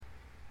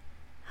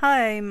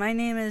Hi, my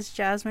name is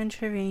Jasmine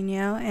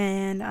Trevino,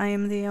 and I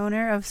am the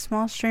owner of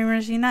Small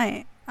Streamers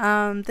Unite.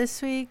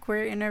 This week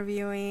we're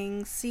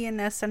interviewing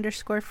CNS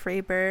underscore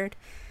Freybird.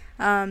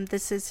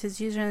 This is his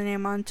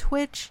username on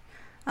Twitch.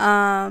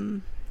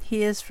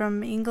 He is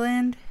from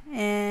England,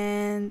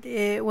 and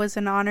it was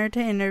an honor to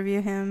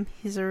interview him.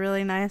 He's a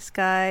really nice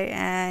guy,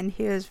 and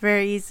he was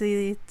very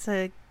easy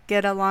to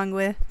get along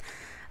with.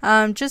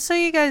 Just so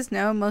you guys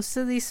know, most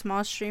of these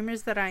small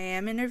streamers that I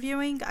am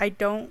interviewing, I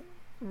don't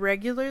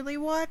regularly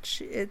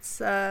watch. It's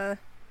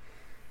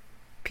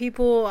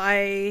people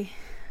I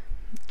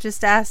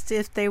just asked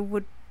if they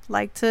would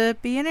like to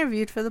be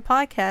interviewed for the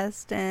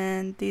podcast,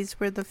 and these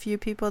were the few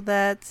people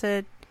that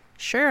said,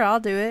 "Sure, I'll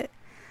do it."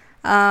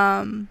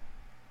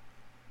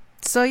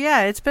 So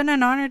yeah, it's been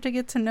an honor to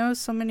get to know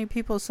so many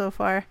people so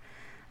far.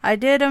 I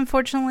did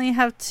unfortunately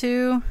have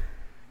two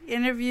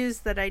interviews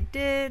that I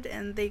did,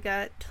 and they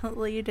got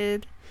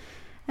deleted,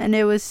 and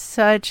it was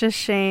such a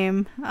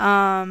shame.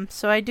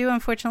 So I do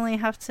unfortunately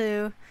have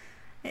to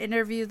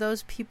interview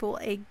those people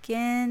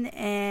again,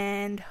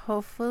 and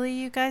hopefully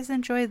you guys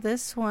enjoy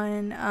this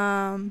one.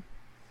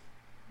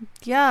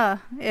 Yeah,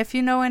 if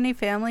you know any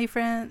family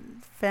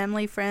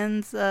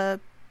friends,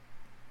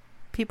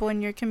 people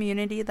in your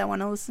community that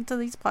want to listen to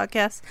these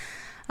podcasts,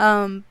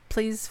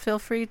 please feel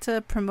free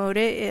to promote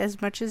it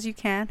as much as you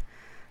can.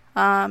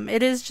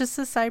 It is just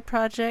a side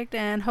project,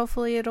 and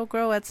hopefully it'll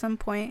grow at some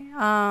point.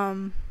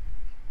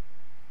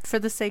 For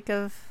the sake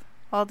of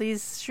all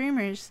these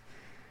streamers.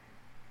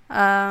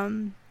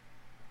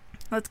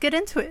 Let's get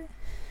into it.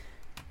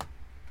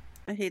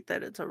 I hate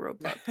that it's a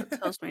robot that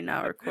tells me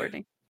now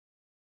recording.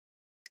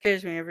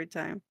 Scares me every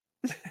time.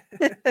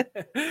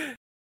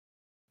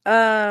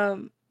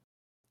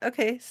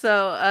 Okay,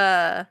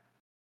 so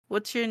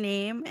what's your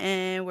name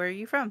and where are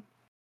you from?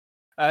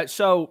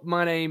 So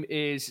my name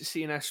is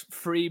CNS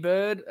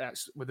Freebird.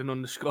 That's with an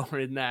underscore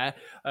in there.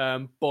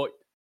 But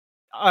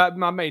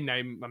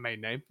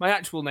my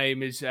actual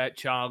name is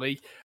Charlie.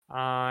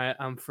 I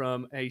am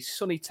from a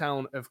sunny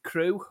town of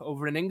Crewe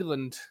over in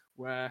England,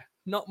 where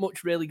not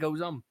much really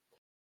goes on.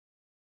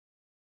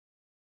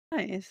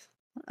 Nice.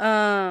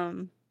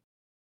 Have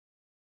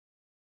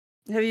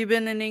you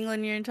been in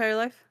England your entire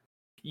life?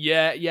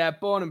 Yeah,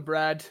 born and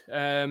bred.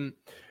 I've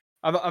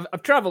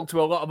travelled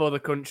to a lot of other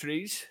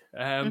countries,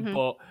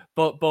 but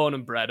born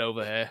and bred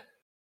over here.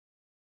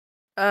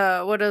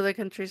 What other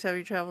countries have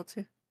you traveled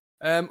to?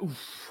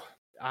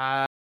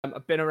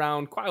 I've been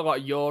around quite a lot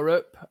of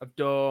Europe. I've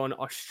done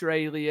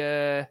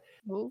Australia,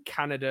 Ooh.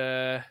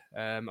 Canada.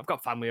 I've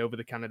got family over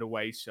the Canada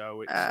way,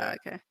 so it's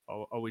Okay.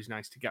 always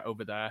nice to get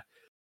over there.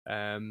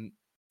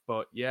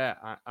 But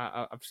yeah,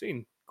 I've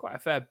seen quite a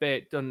fair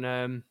bit.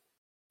 Done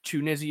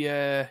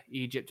Tunisia,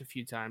 Egypt a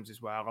few times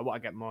as well. I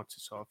want to get more to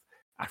sort of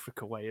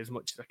Africa way as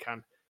much as I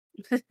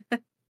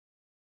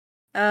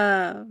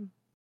can.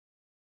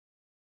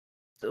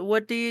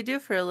 What do you do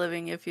for a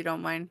living, if you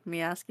don't mind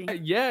me asking?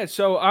 Yeah,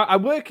 so I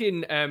work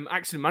in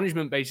accident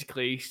management,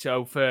 basically.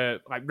 So for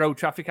like road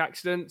traffic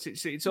accidents,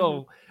 it's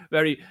all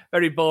very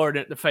very boring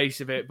at the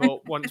face of it.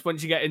 But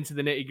once you get into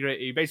the nitty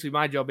gritty, basically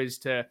my job is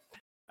to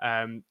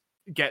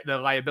get the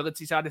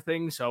liability side of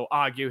things. So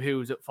argue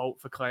who's at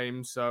fault for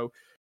claims. So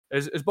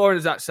as boring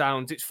as that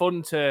sounds, it's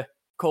fun to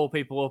call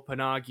people up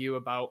and argue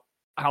about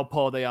how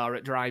poor they are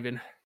at driving.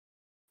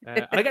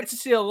 And I get to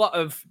see a lot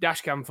of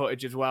dashcam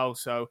footage as well,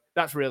 so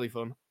that's really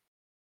fun.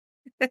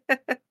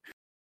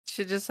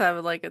 Should just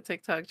have like a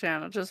TikTok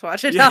channel. Just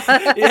watch it. Yeah.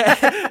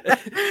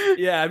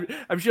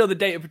 I'm sure the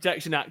Data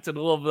Protection Act would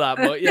love that,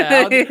 but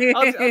yeah,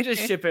 I'll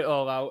just ship it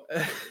all out.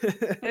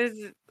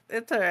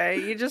 It's all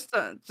right. You just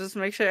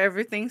make sure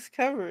everything's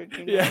covered.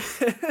 You know?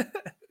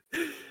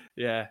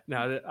 Yeah.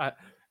 No,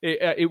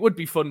 it would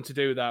be fun to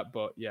do that,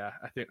 but yeah,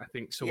 I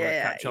think someone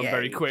will catch on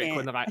very quick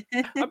when they're like,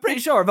 I'm pretty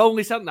sure I've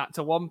only sent that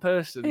to one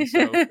person.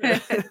 So I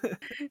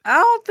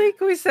don't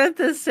think we sent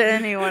this to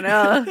anyone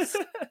else.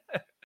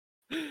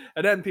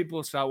 And then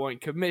people start wanting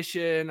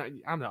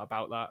commission. I'm not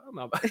about that.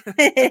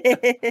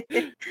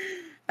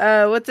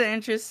 What's an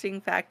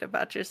interesting fact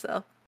about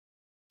yourself?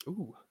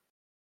 Ooh,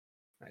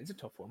 that is a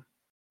tough one.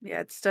 Yeah,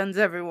 it stuns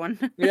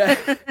everyone. Yeah.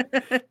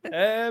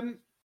 An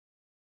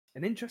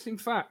interesting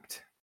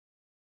fact.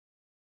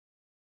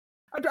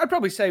 I'd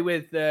probably say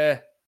with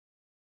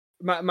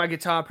my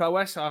guitar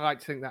prowess, I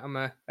like to think that I'm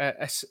a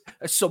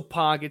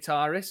subpar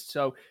guitarist,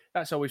 so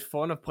that's always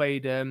fun. I've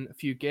played a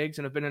few gigs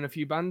and I've been in a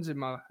few bands in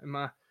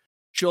my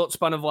short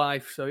span of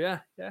life. So yeah,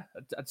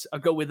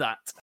 I'll go with that.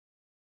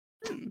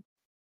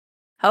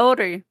 How old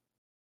are you?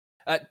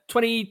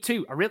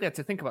 22. I really had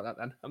to think about that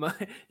then.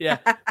 Yeah,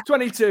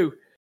 22.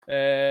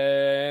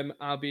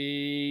 I'll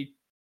be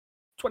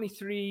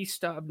 23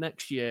 start of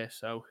next year,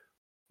 so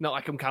not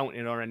like I'm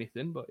counting or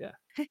anything, but yeah.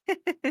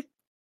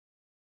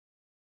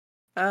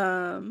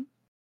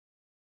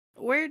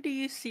 Where do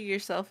you see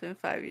yourself in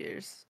 5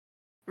 years?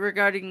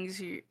 Regarding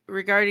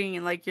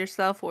like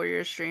yourself or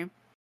your stream?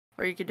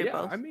 Or you could do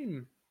both. I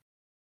mean,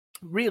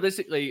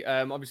 realistically,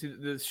 obviously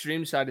the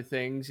stream side of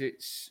things,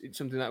 it's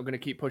something that I'm going to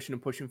keep pushing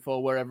and pushing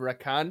for wherever I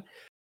can.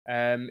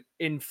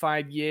 In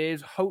 5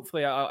 years,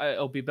 hopefully,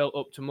 it'll be built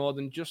up to more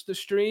than just the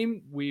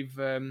stream.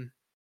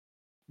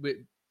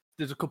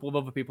 There's a couple of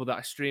other people that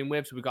I stream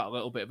with, so we've got a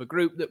little bit of a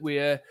group that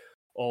we're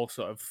all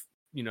sort of,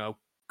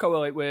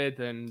 correlate with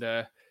and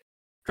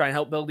try and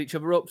help build each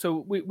other up.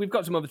 So we've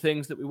got some other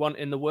things that we want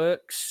in the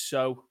works.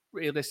 So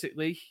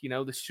realistically,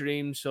 the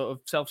stream's sort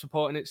of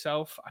self-supporting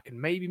itself. I can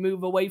maybe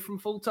move away from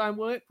full-time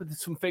work with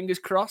some fingers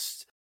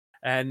crossed.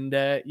 And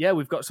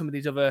we've got some of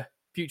these other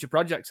future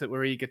projects that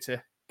we're eager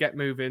to get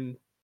moving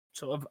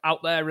sort of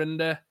out there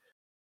and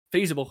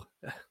feasible.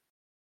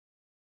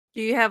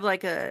 Do you have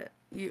like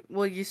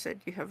you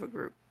said you have a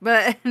group,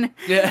 but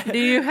Yeah. do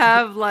you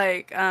have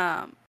like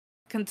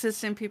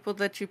consistent people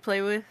that you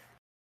play with?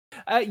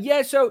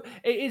 So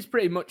it is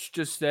pretty much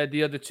just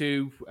the other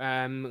two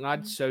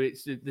lads. So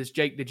there's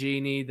Jake the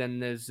Genie, then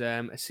there's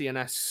a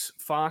CNS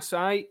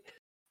Farsight.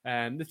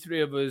 The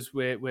three of us,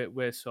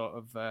 we're sort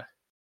of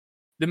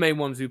the main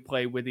ones who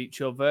play with each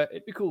other.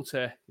 It'd be cool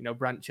to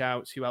branch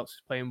out, see who else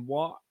is playing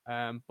what.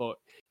 But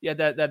yeah,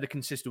 they're the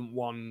consistent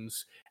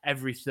ones.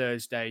 Every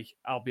Thursday,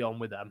 I'll be on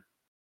with them.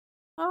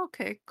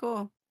 Okay,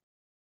 cool.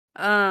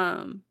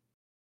 All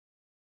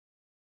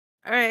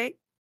right.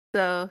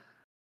 So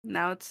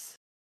now it's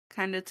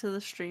kind of to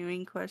the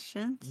streaming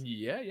questions.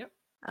 Yeah.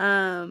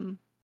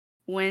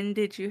 When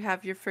did you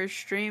have your first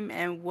stream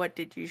and what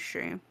did you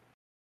stream?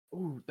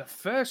 Oh, the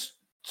first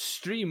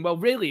stream. Well,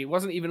 really, it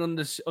wasn't even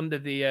under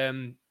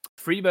the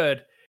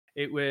Freebird.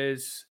 It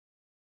was,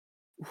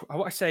 I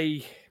want to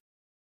say,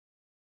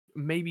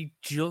 maybe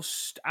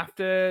just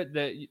after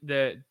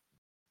the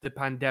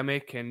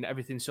pandemic and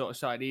everything sort of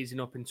started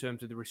easing up in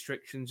terms of the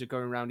restrictions of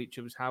going around each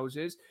other's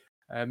houses.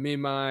 Me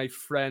and my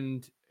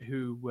friend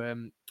who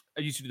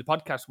I used to do the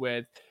podcast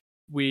with,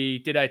 we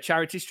did a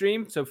charity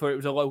stream. So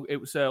it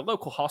was a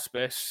local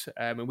hospice,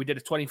 and we did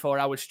a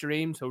 24-hour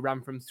stream. So we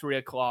ran from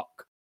 3:00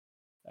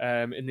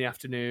 in the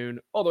afternoon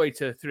all the way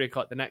to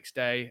 3:00 the next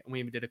day, and we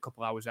even did a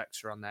couple hours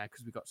extra on there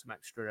because we got some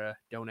extra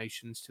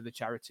donations to the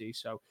charity.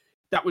 So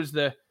that was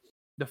the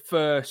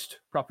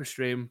first proper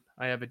stream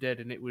I ever did,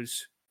 and it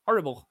was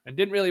horrible and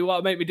didn't really want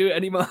to make me do it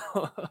anymore.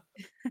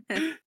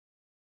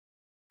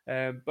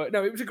 But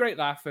no, it was a great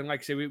laugh, and like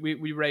I say,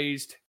 we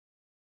raised,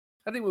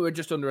 I think we were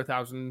just under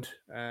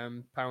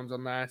 £1,000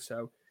 on there,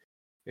 so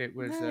it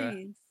was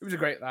Nice. it was a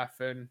great laugh,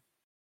 and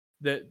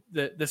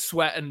the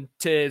sweat and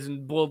tears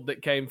and blood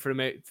that came from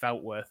it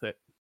felt worth it.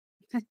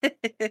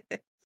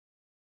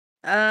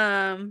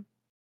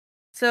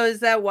 So is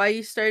that why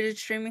you started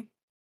streaming?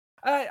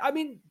 I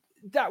mean,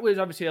 that was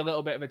obviously a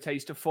little bit of a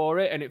taster for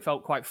it, and it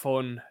felt quite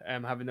fun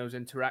having those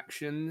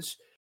interactions.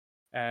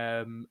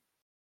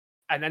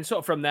 And then sort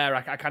of from there,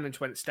 I kind of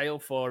just went stale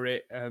for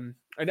it. And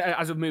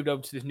as I've moved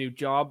over to this new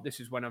job, this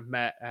is when I've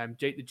met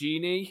Jake the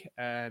Genie.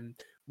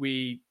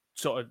 We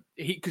sort of,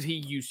 because he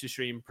used to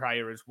stream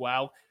prior as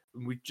well,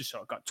 and we just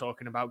sort of got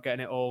talking about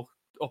getting it all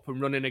up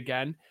and running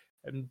again.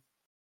 And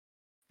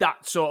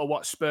that's sort of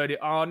what spurred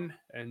it on.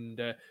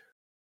 And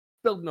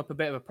building up a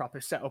bit of a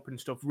proper setup and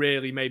stuff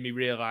really made me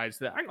realise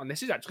that, hang on,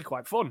 this is actually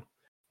quite fun.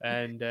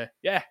 And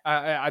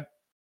I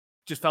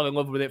just fell in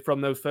love with it from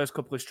those first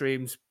couple of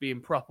streams,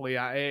 being properly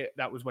at it.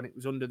 That was when it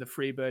was under the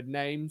Freebird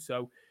name.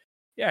 So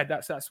yeah,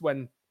 that's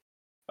when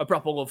a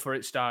proper love for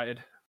it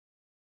started.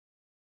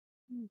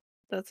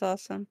 That's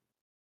awesome.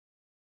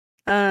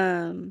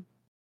 So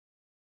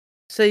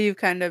you've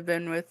kind of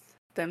been with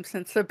them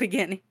since the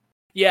beginning.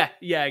 Yeah,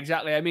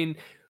 exactly. I mean,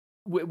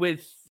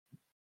 with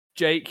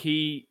Jake,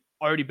 he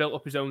already built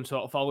up his own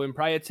sort of following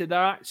prior to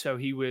that. So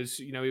he was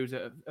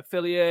an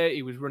affiliate.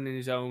 He was running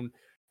his own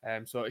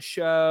sort of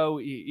show.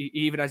 He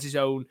even has his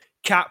own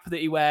cap that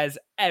he wears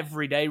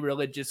every day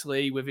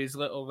religiously with his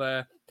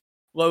little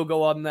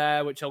logo on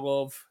there, which I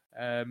love.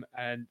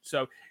 And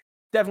so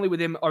definitely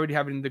with him already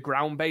having the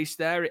ground base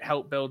there, it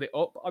helped build it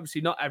up.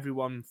 Obviously, not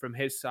everyone from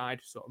his side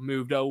sort of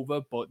moved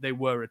over, but they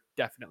were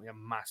definitely a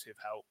massive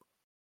help.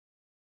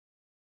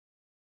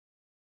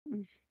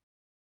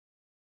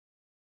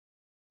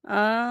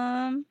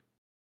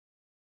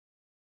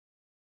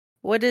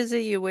 What is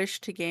it you wish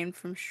to gain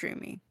from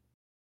streaming?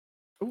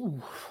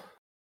 Ooh.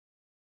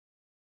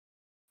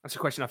 That's a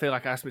question I feel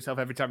like I ask myself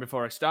every time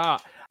before I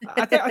start.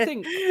 I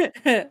think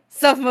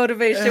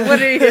self-motivation. What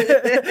are you?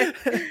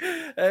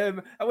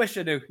 I wish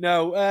I knew.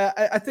 No,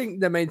 I think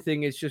the main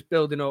thing is just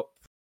building up,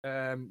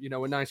 a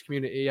nice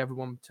community,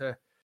 everyone to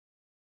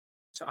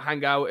sort of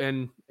hang out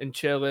and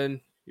chill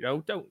and,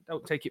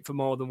 don't take it for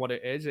more than what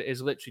it is. It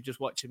is literally just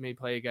watching me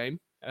play a game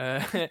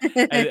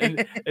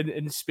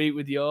and speak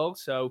with you all.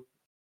 So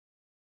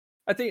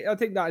I think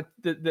that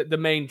the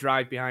main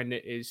drive behind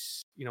it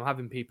is,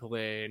 having people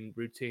in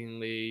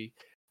routinely,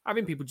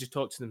 having people just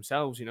talk to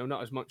themselves,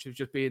 not as much as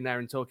just being there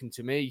and talking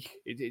to me.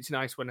 It's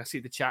nice when I see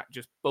the chat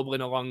just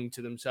bubbling along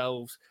to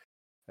themselves.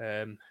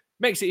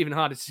 Makes it even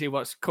harder to see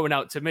what's coming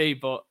out to me,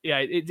 but yeah,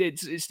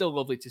 it's still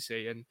lovely to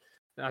see. And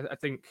I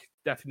think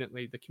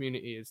definitely the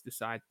community is the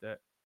side that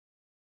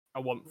I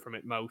want from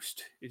it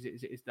most,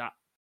 is that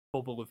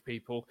bubble of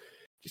people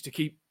just to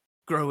keep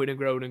growing and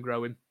growing and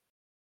growing.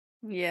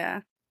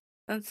 Yeah.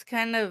 That's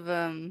kind of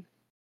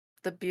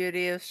the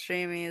beauty of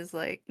streaming is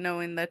like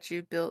knowing that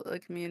you built a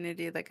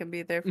community that can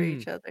be there for Mm.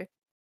 each other.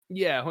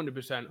 Yeah,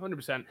 100%,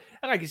 100%. And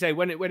like you say,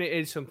 when it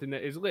is something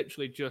that is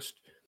literally just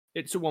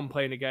it's someone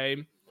playing a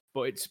game,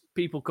 but it's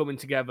people coming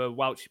together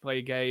whilst you play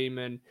a game,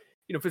 and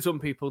for some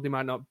people they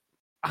might not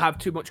have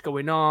too much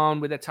going on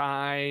with their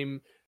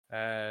time.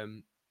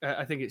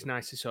 I think it's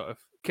nice to sort of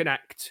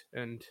connect,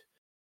 and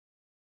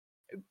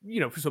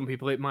for some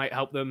people it might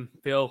help them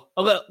feel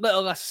a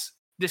little less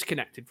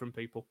disconnected from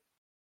people.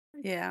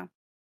 Yeah.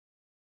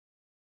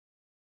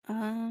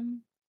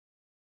 Um,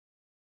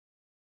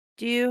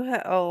 do you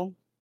oh,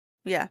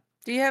 yeah.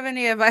 Do you have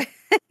any advice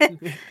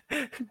Do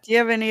you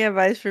have any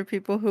advice for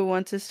people who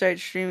want to start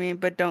streaming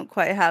but don't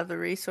quite have the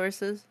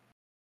resources?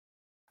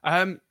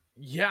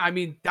 Yeah, I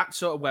mean that's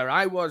sort of where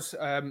I was.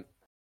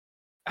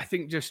 I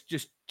think just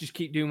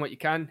keep doing what you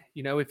can.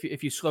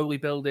 If you're slowly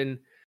building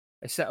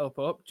a setup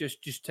up,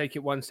 just take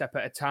it one step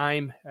at a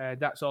time.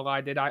 That's all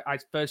I did. I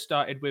first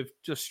started with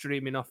just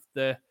streaming off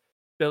the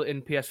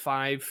built-in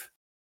PS5,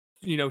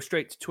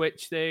 straight to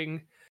Twitch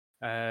thing.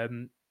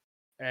 Um,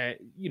 lay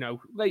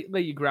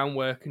your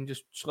groundwork and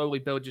just slowly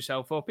build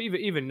yourself up.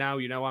 Even now,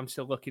 I'm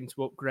still looking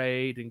to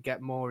upgrade and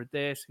get more of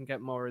this and get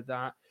more of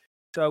that.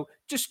 So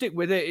just stick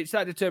with it. It's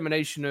that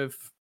determination of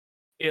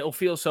it'll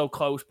feel so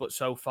close but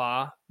so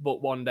far,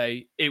 but one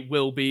day it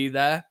will be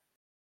there.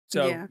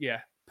 So Yeah.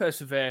 yeah,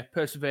 persevere,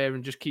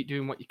 and just keep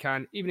doing what you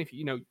can. Even if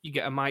you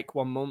get a mic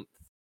 1 month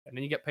and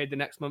then you get paid the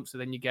next month, so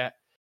then you get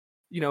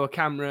a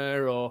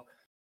camera or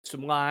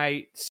some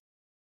lights.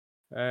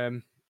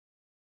 So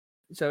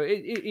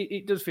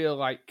it does feel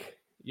like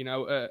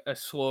a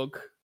slug,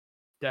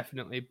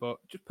 definitely, but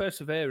just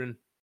persevere and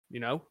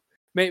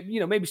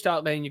maybe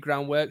start laying your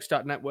groundwork,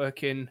 start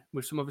networking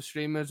with some other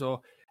streamers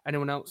or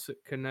anyone else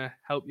that can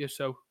help you.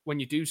 So when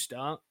you do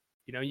start,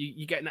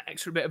 you get an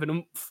extra bit of an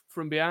oomph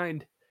from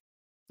behind.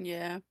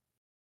 Yeah.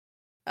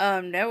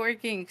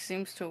 Networking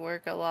seems to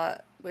work a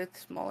lot with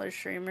smaller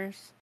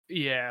streamers.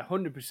 Yeah,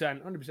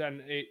 100%,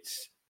 100%.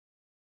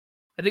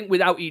 I think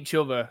without each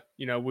other,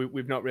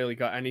 we've not really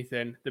got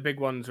anything. The big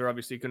ones are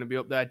obviously going to be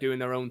up there doing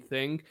their own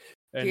thing,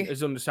 and Yeah.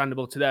 it's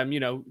understandable to them.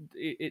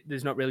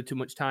 There's not really too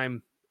much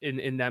time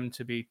in them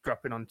to be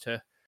dropping onto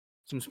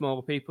some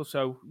smaller people.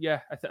 So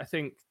yeah, I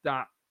think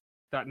that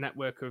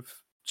network of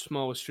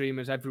smaller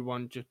streamers,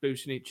 everyone just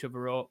boosting each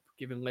other up,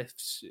 giving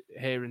lifts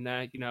here and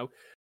there,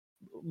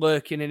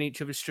 lurking in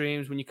each other's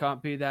streams when you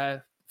can't be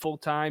there full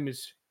time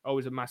is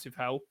always a massive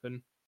help.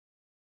 And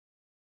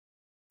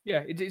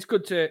yeah, it's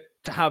good to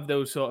have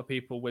those sort of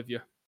people with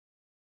you.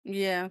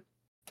 Yeah.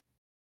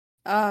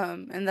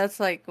 And that's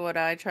like what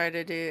I try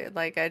to do.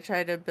 Like I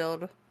try to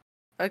build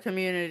a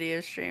community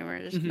of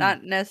streamers, Mm-hmm.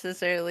 not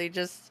necessarily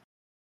just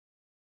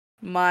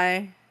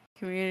my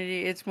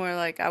community. It's more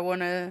like I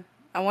want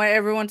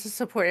everyone to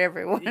support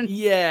everyone.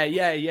 Yeah,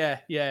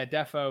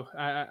 defo.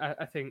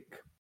 I think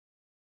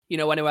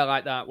anywhere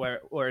like that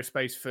where a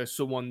space for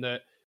someone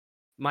that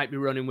might be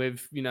running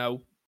with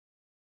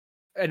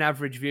an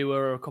average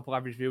viewer or a couple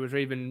average viewers or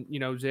even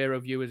zero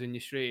viewers in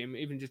your stream,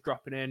 even just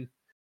dropping in,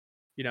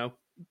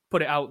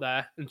 put it out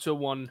there, and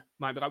someone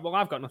might be like, well,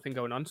 I've got nothing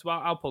going on, so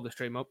I'll pull the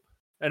stream up,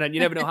 and then you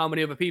never know how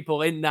many other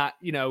people in that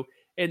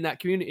in that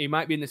community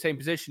might be in the same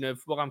position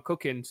of, well, I'm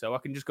cooking, so I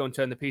can just go and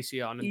turn the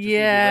PC on and just leave you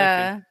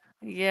lurking.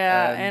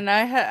 Yeah, and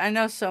I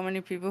know so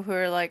many people who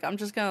are like, I'm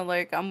just gonna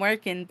lurk. I'm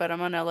working, but I'm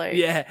gonna lurk.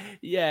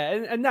 Yeah,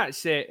 and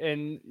that's it.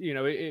 And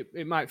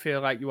it might feel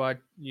like you are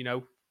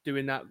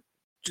doing that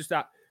just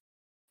that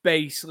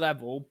base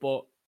level,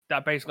 but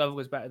that base level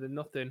is better than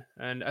nothing.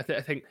 And I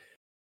think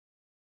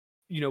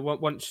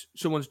once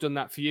someone's done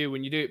that for you,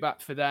 and you do it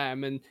back for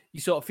them, and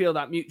you sort of feel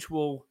that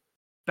mutual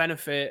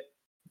benefit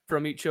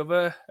from each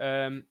other,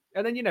 and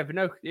then you never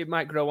know, it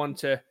might grow on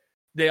to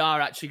they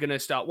are actually going to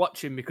start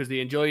watching because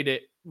they enjoyed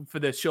it for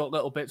the short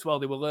little bits while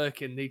they were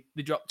lurking. They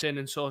dropped in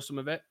and saw some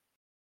of it.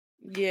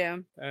 Yeah.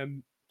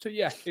 So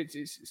yeah,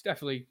 it's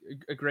definitely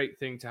a great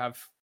thing to have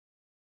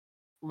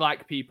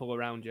like people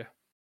around you.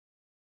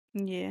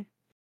 Yeah.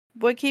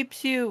 What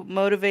keeps you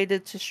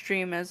motivated to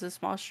stream as a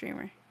small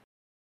streamer?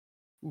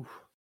 Oof.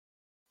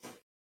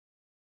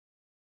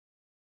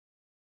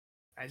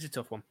 It's a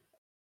tough one.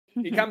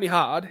 It can be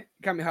hard. It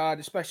can be hard,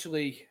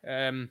 especially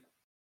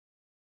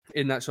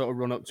in that sort of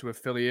run up to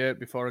affiliate.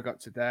 Before I got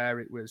to there,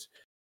 it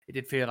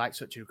did feel like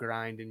such a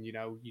grind, and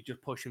you're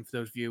just pushing for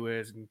those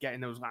viewers and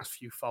getting those last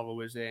few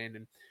followers in.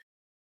 And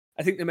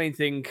I think the main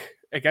thing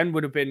again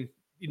would have been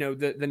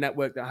the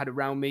network that I had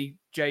around me.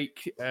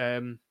 Jake,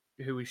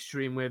 who we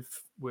stream with,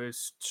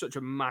 was such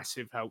a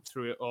massive help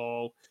through it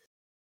all.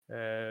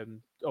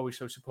 Always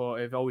so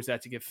supportive, always there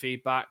to give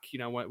feedback,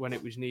 when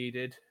it was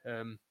needed.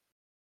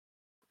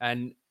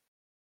 And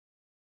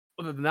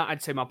other than that,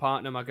 I'd say my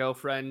partner, my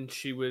girlfriend,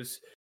 she was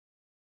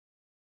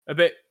a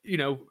bit,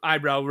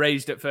 eyebrow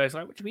raised at first,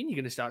 like, what do you mean you're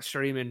going to start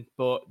streaming?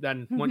 But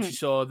then once she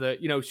saw that,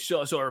 she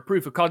sort of a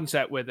proof of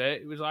concept with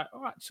it, it was like,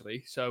 oh,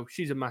 actually. So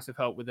she's a massive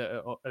help with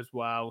it as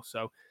well.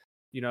 So,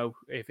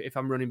 if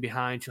I'm running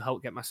behind, she'll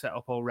help get my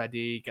setup all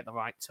ready, get the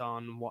lights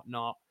on and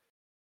whatnot.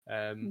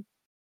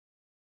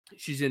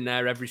 she's in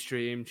there every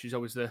stream. She's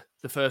always the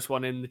first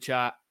one in the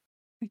chat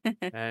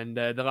and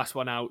the last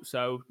one out.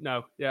 So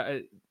no, yeah,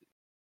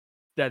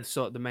 they're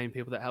sort of the main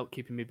people that help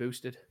keeping me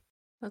boosted.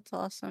 That's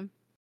awesome.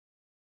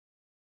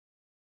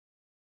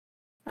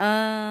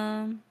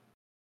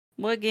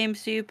 What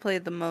games do you play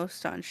the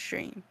most on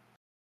stream?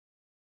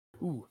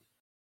 Ooh.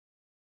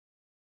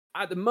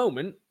 At the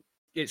moment,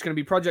 it's going to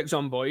be Project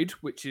Zomboid,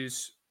 which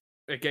is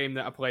a game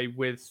that I play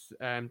with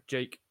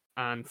Jake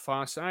and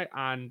Farsight,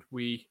 and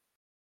we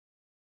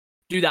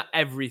do that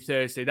every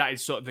Thursday. That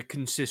is sort of the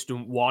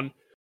consistent one.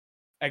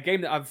 A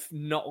game that I've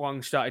not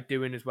long started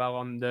doing as well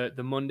on the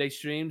Monday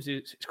streams.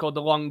 It's called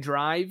The Long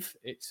Drive.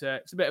 It's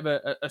a bit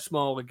of a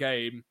smaller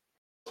game.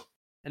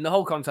 And the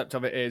whole concept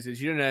of it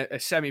is you're in a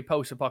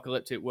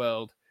semi-post-apocalyptic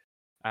world,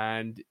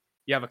 and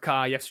you have a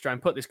car. You have to try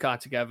and put this car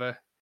together.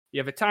 You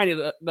have a tiny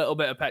little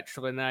bit of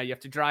petrol in there. You have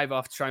to drive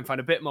off to try and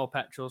find a bit more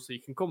petrol so you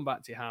can come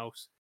back to your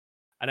house,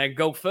 and then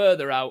go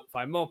further out,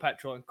 find more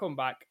petrol, and come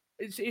back.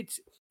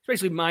 It's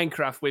basically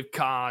Minecraft with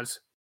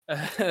cars.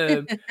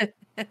 To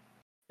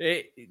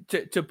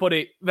put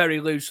it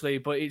very loosely,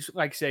 but it's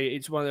like I say,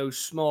 it's one of those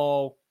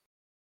small.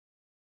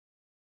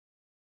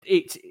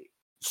 It's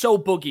so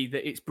buggy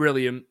that it's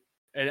brilliant.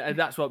 And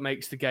that's what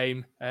makes the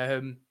game.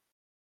 And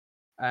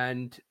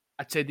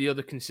I'd say the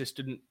other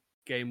consistent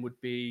game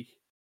would be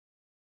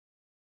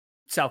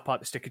South Park: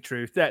 The Stick of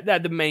Truth. They're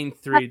the main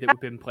three that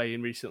we've been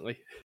playing recently.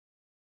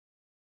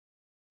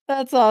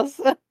 That's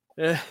awesome.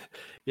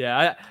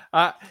 Yeah,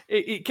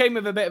 it came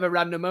with a bit of a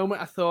random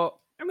moment. I thought,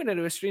 I'm going to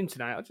do a stream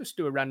tonight. I'll just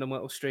do a random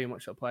little stream.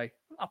 What shall I play?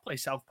 I'll play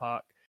South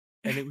Park.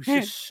 And it was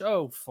just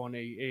so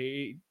funny.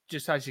 It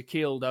just has you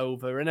keeled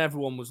over, and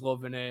everyone was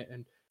loving it.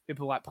 And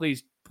people were like,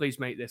 please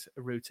make this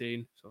a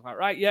routine. So I was like,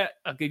 right, yeah,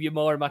 I'll give you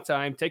more of my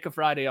time. Take a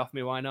Friday off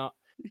me, why not?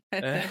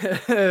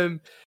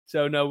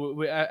 So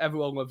no,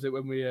 everyone loves it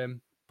when we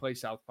play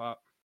South Park.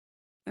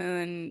 And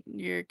then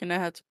you're gonna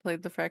have to play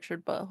The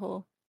Fractured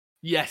Butthole.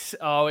 Yes.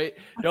 Oh,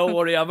 don't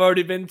worry, I've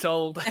already been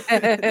told.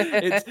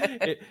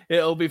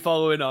 It'll be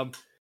following on.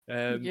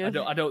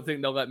 I don't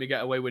think they'll let me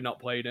get away with not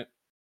playing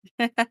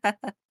it.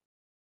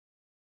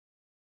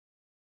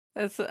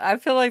 I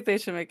feel like they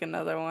should make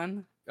another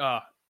one.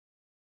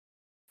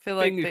 Feel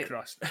like fingers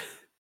crossed.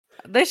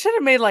 They should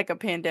have made like a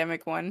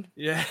pandemic one.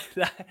 Yeah,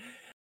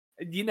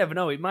 you never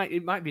know. It might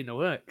be in the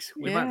works.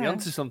 We might be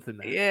onto something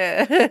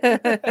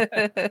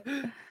there.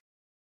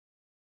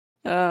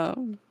 Yeah.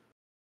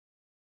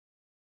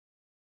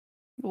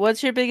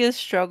 What's your biggest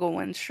struggle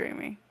when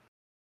streaming?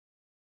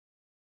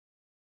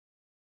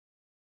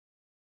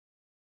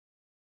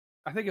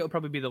 I think it'll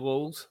probably be the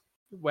lulls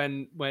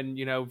when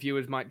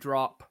viewers might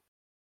drop,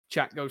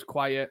 chat goes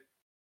quiet.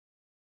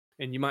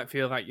 And you might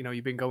feel like,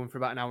 you've been going for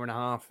about an hour and a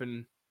half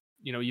and,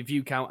 your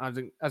view count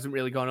hasn't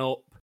really gone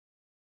up.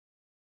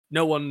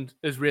 No one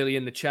is really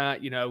in the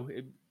chat,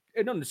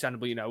 and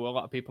understandably, a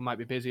lot of people might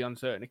be busy on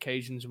certain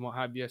occasions and what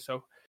have you.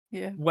 So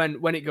yeah,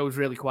 when it goes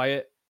really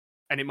quiet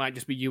and it might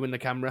just be you and the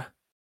camera.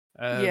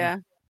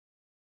 That's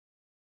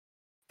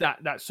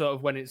sort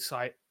of when it's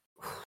like,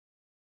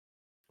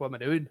 what am I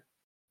doing?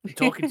 I'm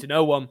talking to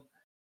no one.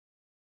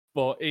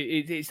 But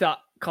it's that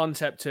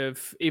concept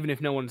of, even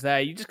if no one's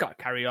there, you just got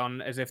to carry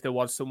on as if there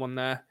was someone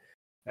there.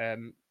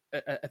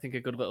 I think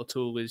a good little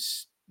tool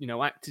is,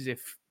 act as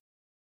if,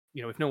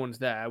 if no one's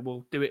there,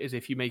 we'll do it as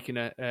if you're making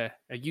a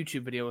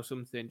YouTube video or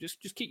something.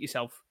 Just keep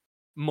yourself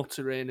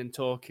muttering and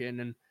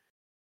talking and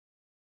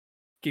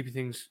keeping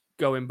things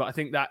going. But I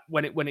think that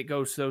when it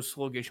goes to those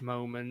sluggish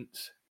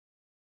moments,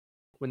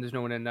 when there's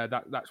no one in there,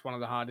 that's one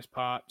of the hardest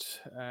parts.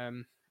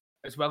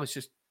 As well as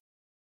just,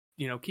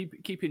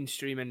 keeping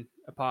streaming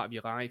a part of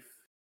your life.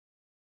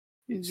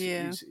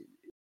 It's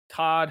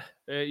hard,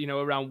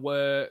 around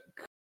work,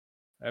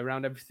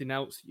 around everything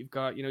else that you've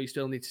got. You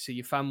still need to see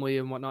your family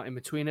and whatnot in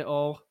between it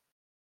all.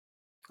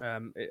 I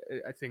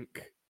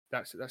think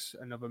that's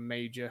another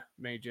major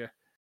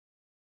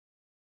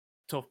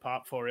tough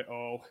part for it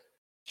all.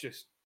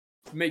 Just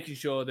making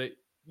sure that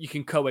you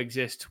can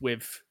coexist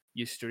with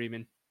your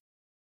streaming.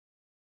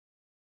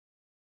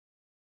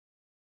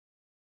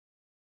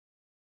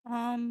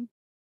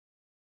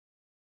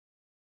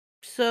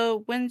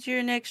 So when's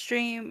your next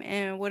stream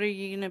and what are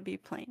you gonna be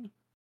playing?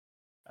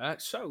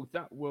 So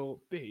that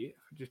will be,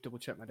 I'll just double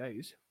check my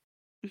days.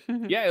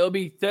 Yeah, it'll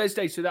be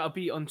Thursday, so that'll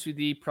be onto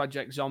the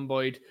Project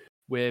Zomboid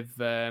with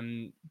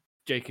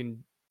Jake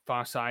and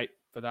Farsight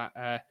for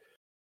that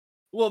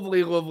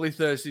lovely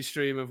Thursday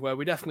stream of where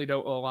we definitely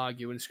don't all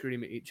argue and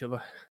scream at each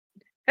other.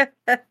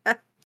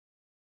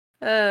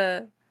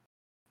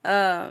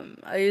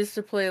 I used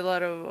to play a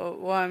lot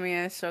of,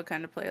 I still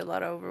kind of play a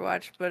lot of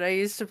Overwatch, but I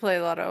used to play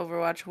a lot of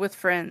Overwatch with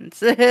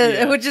friends,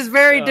 which is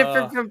very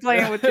different from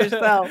playing with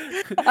yourself.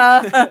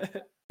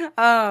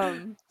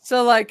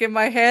 So like in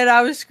my head,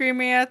 I was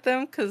screaming at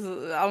them because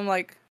I'm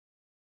like,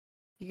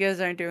 you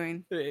guys aren't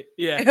doing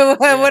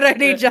what I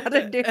need y'all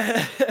to do.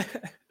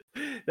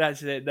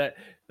 That's it. That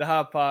the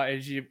hard part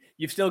is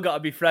you've still got to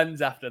be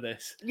friends after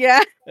this.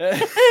 Yeah,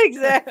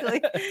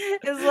 exactly.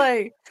 It's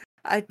like,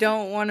 I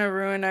don't want to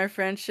ruin our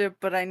friendship,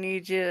 but I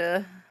need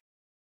you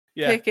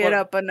pick it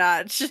up a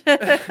notch.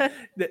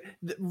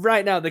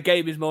 Right now, the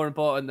game is more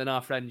important than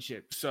our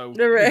friendship. So,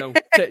 Right.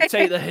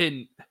 take the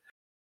hint.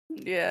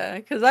 Yeah,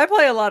 because I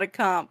play a lot of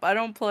comp. I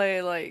don't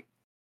play like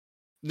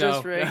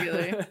just No.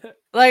 regularly.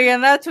 Like,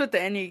 and that's with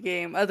any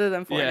game other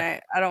than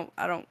Fortnite. Yeah.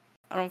 I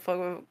don't fuck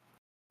with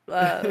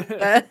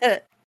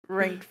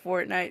ranked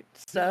Fortnite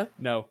stuff.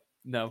 No.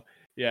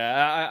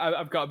 Yeah,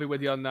 I've got to be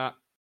with you on that.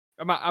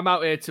 I'm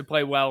out here to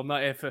play well. I'm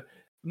not here for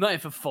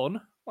fun.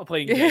 I'm not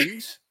playing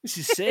games. This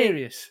is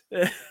serious.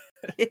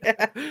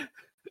 Yeah.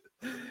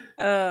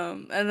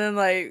 And then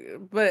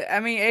but I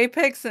mean,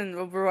 Apex and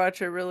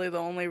Overwatch are really the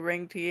only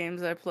ranked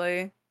games I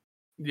play.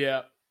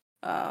 Yeah.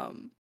 Yeah,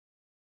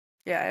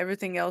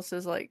 everything else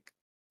is like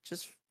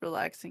just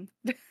relaxing.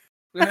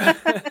 Those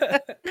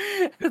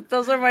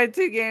are my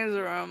 2 games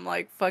where I'm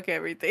like, fuck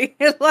everything.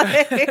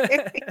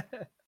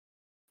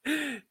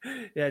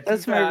 Yeah,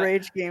 that's my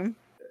rage game.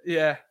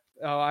 Yeah.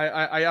 Oh,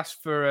 I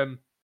asked for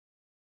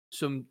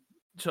some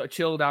sort of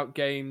chilled out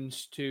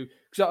games because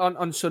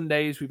on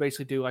Sundays we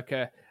basically do like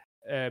a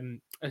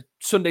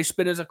Sunday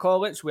spin, as I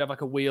call it. So we have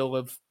like a wheel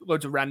of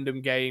loads of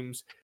random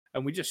games,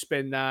 and we just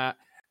spin that.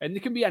 And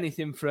it can be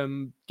anything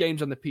from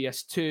games on the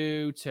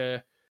PS2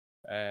 to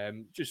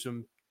just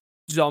some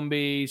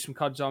zombies, some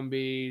COD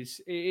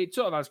zombies. It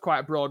sort of has quite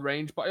a broad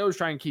range, but I always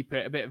try and keep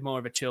it a bit more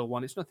of a chill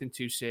one. It's nothing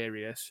too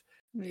serious.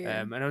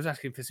 Yeah. And I was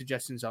asking for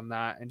suggestions on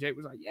that, and Jake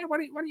was like, "Yeah, why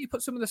don't you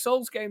put some of the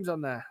Souls games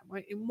on there?" I'm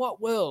like, in what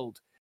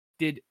world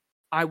did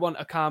I want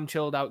a calm,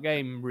 chilled out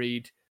game?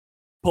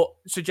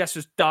 Suggest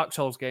a Dark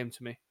Souls game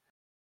to me.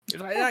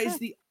 It's like that is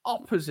the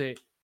opposite.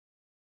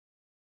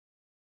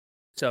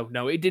 So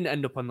no, it didn't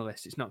end up on the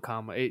list. It's not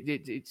calm.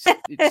 It's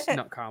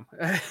not calm.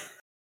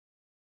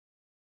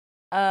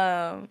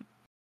 I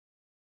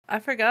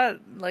forgot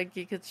like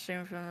you could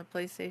stream from the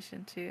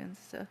PlayStation 2 and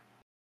stuff.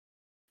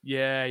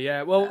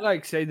 Yeah. Well,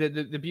 like say the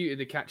beauty of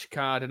the capture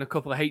card and a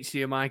couple of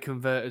HDMI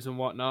converters and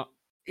whatnot.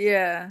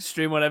 Yeah.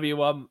 Stream whatever you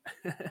want.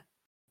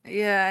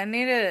 Yeah, I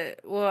need it.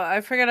 Well, I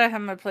forgot I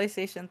have my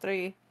PlayStation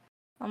 3.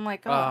 I'm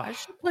like, I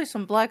should play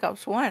some Black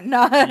Ops 1.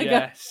 No,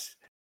 yes,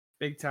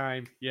 big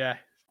time. Yeah.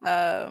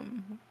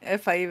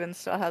 If I even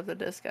still have the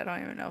disc, I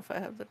don't even know if I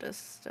have the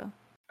disc still.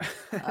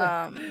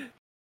 I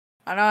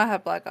know I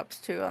have Black Ops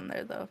 2 on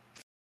there though.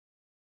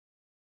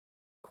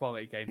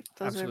 Quality game,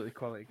 absolutely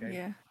quality game.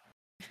 Yeah.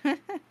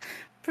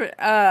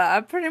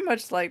 I pretty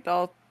much liked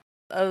all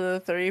of the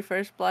 3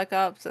 first Black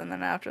Ops, and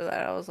then after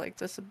that, I was like,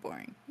 this is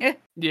boring. Yeah.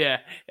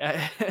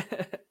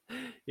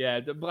 Yeah.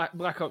 The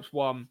Black Ops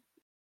 1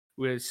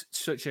 was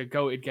such a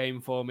goated game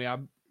for me. I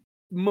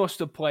must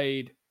have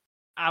played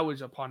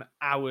hours upon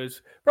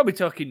hours, probably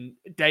talking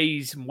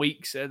days and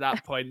weeks at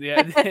that point.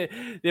 Yeah,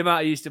 the amount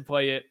I used to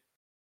play it.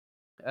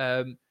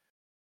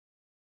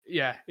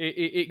 Yeah,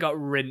 it got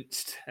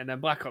rinsed, and then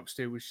Black Ops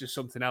 2 was just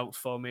something else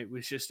for me. It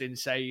was just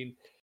insane.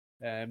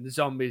 The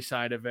zombie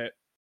side of it.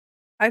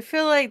 I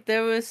feel like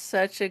there was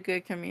such a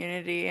good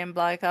community in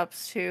Black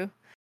Ops 2.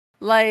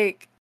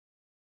 Like,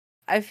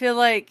 I feel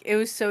like it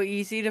was so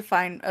easy to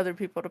find other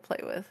people to play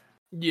with.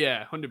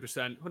 Yeah,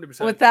 100%.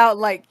 Without,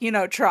 like,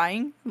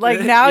 trying.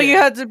 Like, now you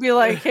have to be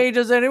like, hey,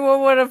 does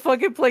anyone want to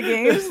fucking play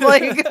games?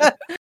 Like,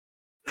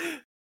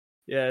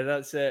 yeah,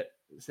 that's it.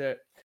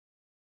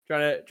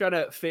 Trying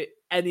to fit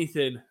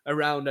anything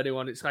around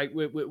anyone. It's like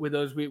with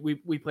us,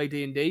 we play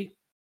D&D.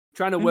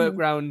 Trying to work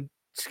around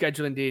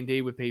scheduling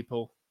D&D with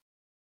people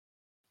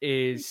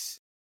is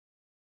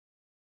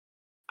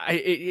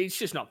it's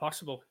just not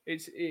possible.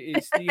 It's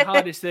the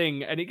hardest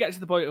thing, and it gets to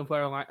the point of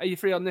where I'm like, "Are you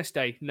free on this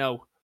day?"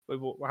 No.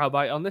 Well, how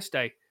about on this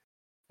day?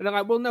 And they're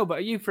like, "Well, no, but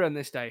are you free on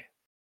this day?"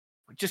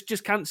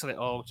 Just cancel it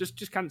all.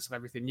 Just cancel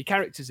everything. Your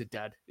characters are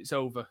dead. It's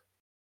over.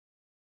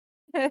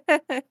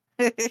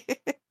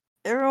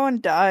 Everyone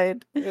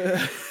died.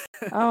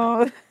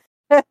 Oh.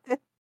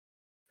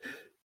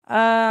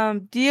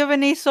 Do you have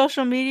any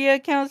social media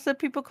accounts that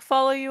people can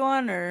follow you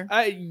on, or?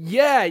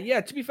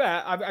 Yeah. To be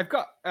fair, I've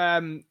got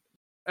an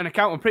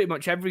account on pretty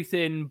much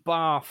everything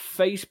bar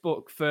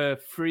Facebook for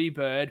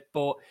Freebird,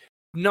 but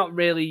not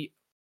really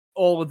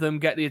all of them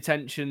get the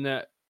attention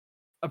that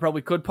I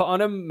probably could put on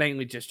them,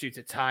 mainly just due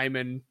to time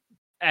and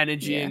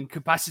energy and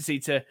capacity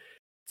to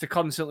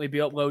constantly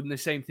be uploading the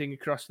same thing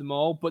across them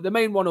all. But the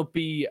main one will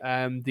be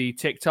the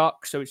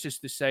TikTok, so it's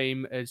just the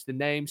same as the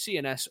name,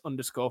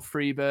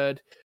 CNS_Freebird.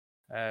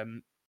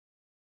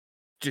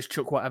 Just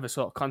chuck whatever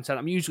sort of content.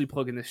 I'm usually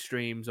plugging the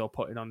streams or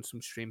putting on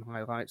some stream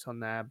highlights on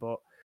there, but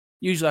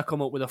usually I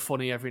come up with a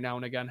funny every now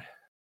and again.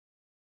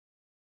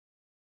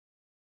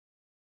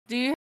 Do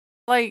you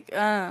like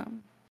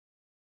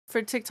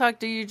for TikTok?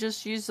 Do you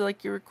just use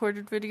like your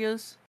recorded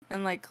videos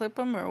and like clip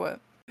them, or what?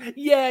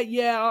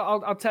 Yeah.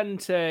 I'll tend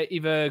to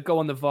either go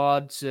on the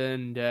VODs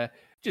and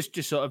just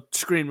sort of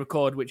screen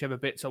record whichever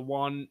bits I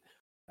want.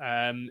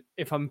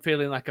 If I'm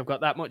feeling like I've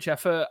got that much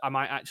effort, I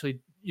might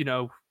actually,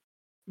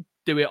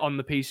 do it on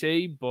the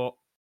PC, but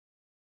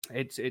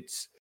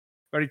it's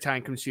very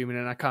time consuming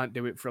and I can't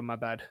do it from my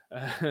bed.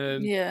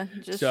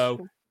 Just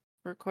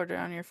record it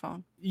on your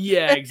phone.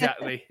 Yeah,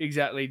 exactly.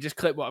 Just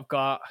clip what I've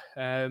got.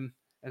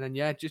 and then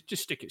yeah, just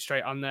stick it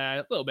straight on there.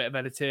 A little bit of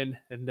editing,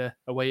 and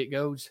away it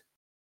goes.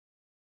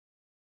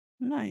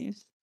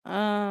 Nice.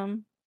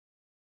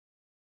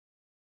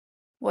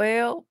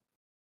 Well,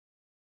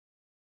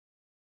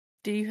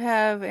 do you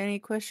have any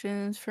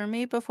questions for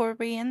me before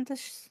we end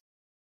this?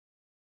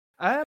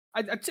 I'd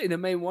say the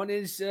main one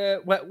is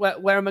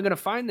where am I going to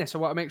find this? I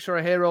want to make sure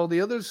I hear all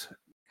the others.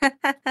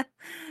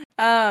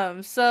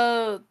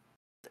 So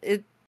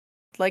it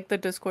like the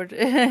Discord,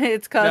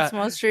 it's called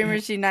Small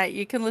Streamers Unite.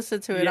 You can listen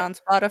to it on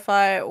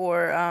Spotify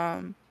or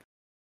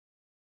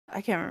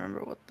I can't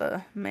remember what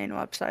the main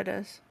website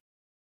is.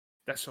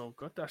 That's all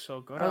good. That's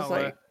all good. I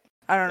was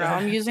I don't know.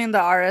 I'm using the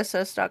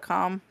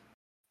RSS.com.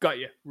 Got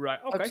you. Right.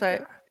 Okay.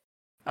 Website.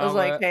 I was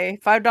like, hey,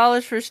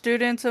 $5 for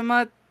students a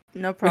month.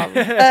 No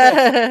problem.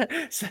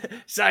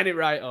 Sign it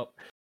right up.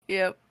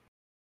 Yep.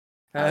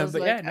 I was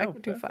I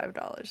could do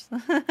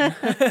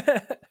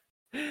 $5.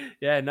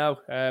 Yeah, no.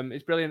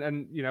 It's brilliant,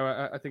 and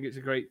I think it's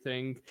a great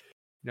thing.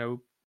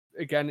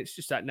 Again, it's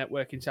just that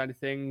networking side of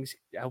things,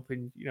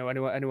 helping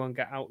anyone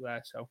get out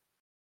there. So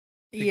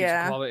it's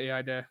a quality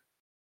idea.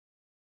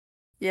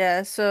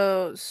 Yeah.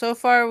 So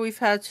far we've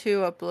had 2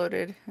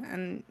 uploaded,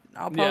 and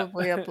I'll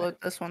probably upload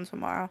this one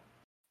tomorrow.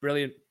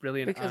 Brilliant.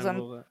 Because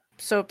I'm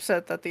so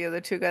upset that the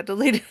other 2 got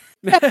deleted.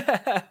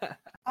 I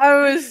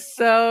was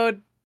so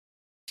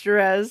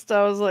stressed.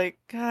 I was like,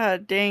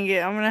 God dang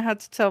it. I'm gonna have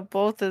to tell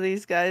both of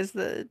these guys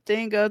that it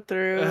didn't go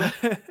through.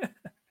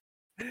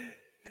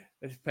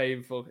 It's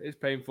painful,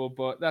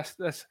 but that's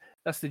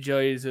the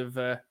joys of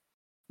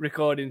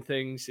recording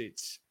things.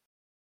 It's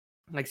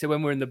like I said,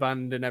 when we're in the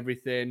band and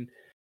everything,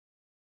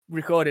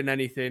 recording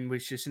anything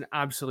was just an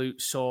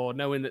absolute sore,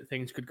 knowing that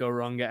things could go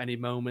wrong at any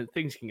moment.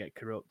 Things can get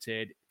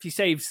corrupted. If you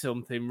save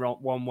something wrong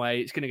one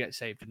way, it's going to get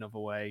saved another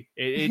way.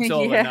 It's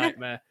all a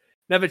nightmare.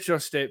 Never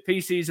trust it.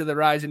 PCs are the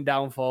rise and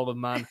downfall of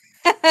man.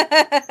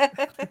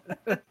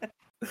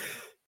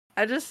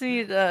 I just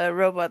need a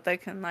robot that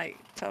can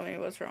tell me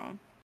what's wrong.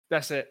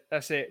 That's it.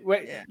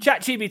 Wait,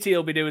 ChatGPT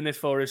will be doing this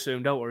for us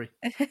soon. Don't worry.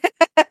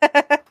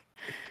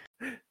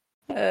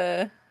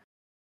 Have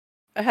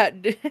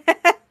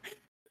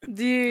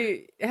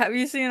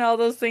you seen all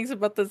those things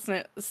about the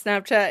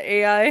Snapchat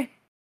AI?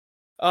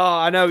 Oh,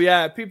 I know.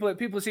 Yeah,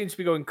 people seem to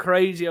be going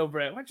crazy over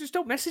it. Well, just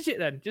don't message it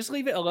then. Just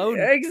leave it alone.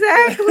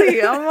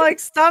 Exactly. I'm like,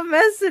 stop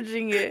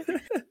messaging it.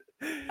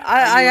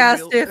 I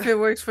asked if it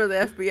works for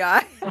the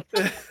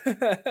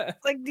FBI.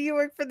 Like, do you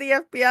work for the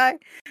FBI?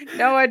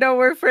 No, I don't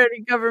work for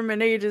any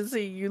government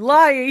agency. You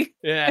lie.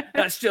 Yeah,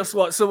 that's just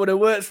what someone who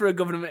works for a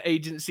government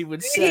agency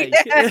would say.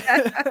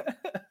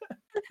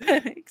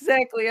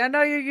 Exactly. I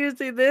know you're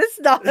using this.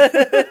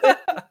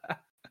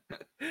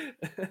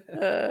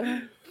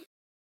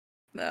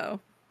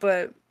 No,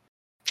 but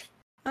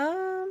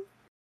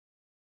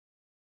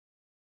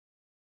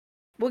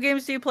what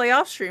games do you play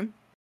off stream?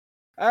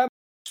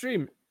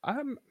 Stream.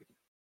 I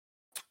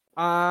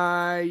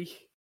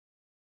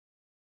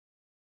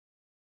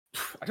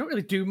don't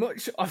really do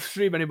much off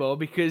stream anymore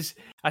because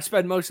I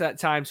spend most of that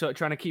time sort of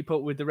trying to keep up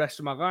with the rest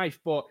of my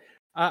life. But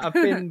I've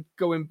been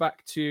going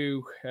back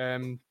to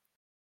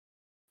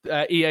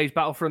EA's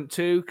Battlefront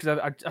 2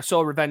 because I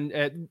saw Return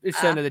of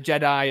the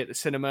Jedi at the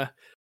cinema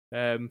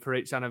for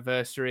its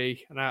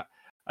anniversary, and I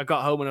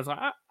got home and I was like,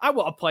 I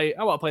want to play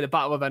the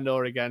Battle of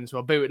Endor again, so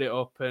I booted it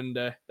up, and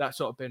that's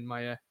sort of been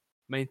my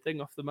main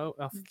thing off stream at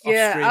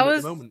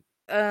the moment.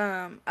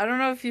 I don't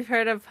know if you've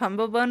heard of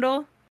Humble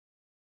Bundle.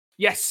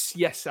 Yes,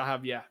 I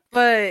have, yeah.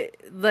 But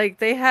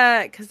they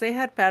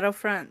had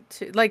Battlefront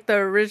 2, like the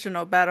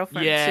original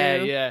Battlefront 2.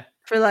 Yeah.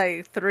 For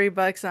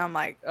 $3, and I'm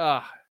like,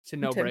 it's a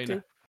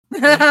no-brainer.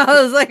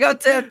 I was like, I'm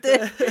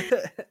tempted.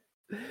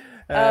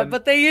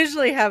 But they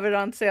usually have it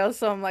on sale,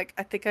 so I'm like,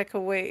 I think I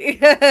could wait.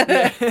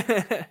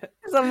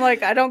 Because I'm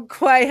like, I don't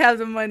quite have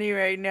the money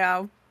right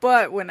now,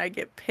 but when I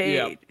get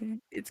paid,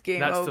 it's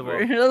game over.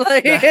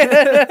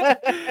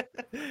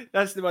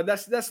 That's the one.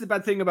 That's the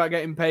bad thing about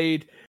getting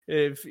paid.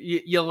 If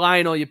you're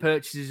lining all your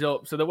purchases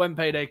up, so that when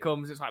payday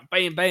comes, it's like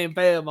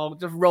bam, I'll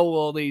just roll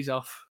all these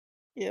off.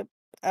 Yep,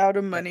 out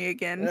of money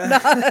again.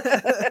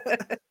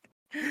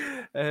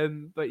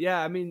 But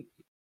yeah, I mean,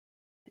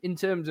 in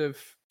terms of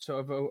sort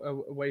of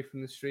away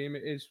from the stream,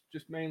 it is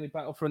just mainly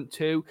Battlefront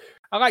 2.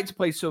 I like to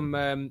play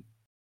some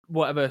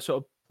whatever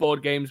sort of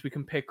board games we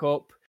can pick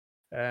up.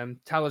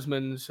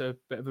 Talisman's a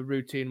bit of a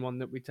routine one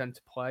that we tend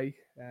to play.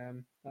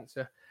 That's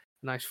a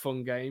nice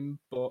fun game,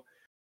 but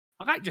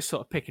I like just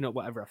sort of picking up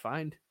whatever I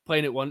find,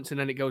 playing it once, and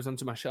then it goes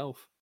onto my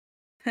shelf.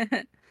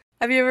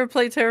 Have you ever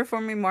played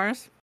Terraforming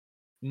Mars?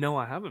 No,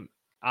 I haven't.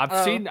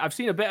 I've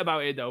seen a bit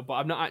about it though, but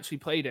I've not actually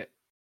played it.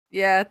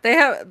 Yeah, they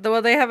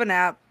have an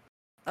app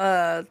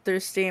through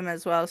Steam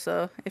as well,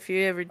 so if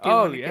you ever do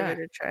want to give it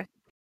a try.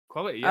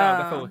 Quality, yeah,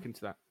 I'll definitely look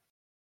into that.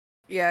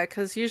 Yeah,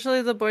 because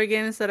usually the board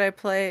games that I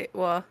play,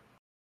 well,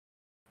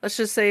 let's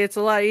just say it's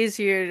a lot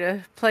easier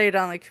to play it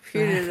on the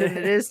computer than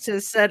it is to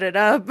set it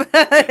up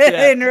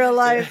in real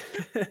life.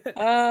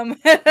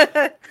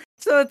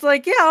 So it's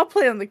like, yeah, I'll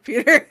play on the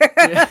computer.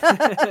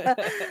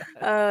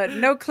 Yeah.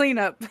 No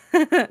cleanup.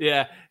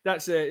 Yeah,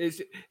 that's it.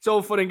 It's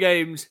all fun and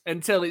games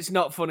until it's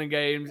not fun and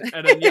games,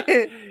 and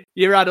then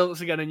you're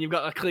adults again, and you've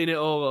got to clean it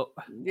all up.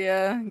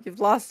 Yeah,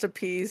 you've lost a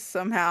piece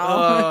somehow.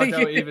 Oh,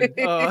 don't even.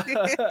 Oh.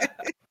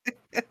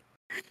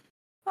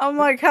 I'm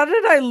like, how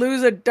did I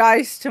lose a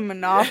dice to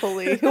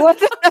Monopoly? What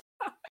the?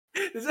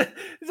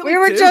 We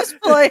were just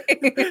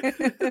playing.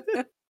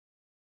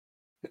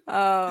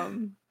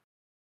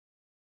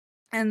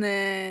 And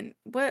then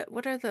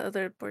what are the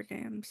other board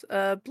games?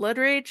 Blood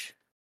Rage.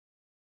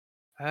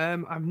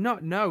 I'm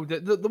not. No,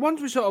 the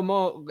ones we sort of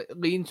more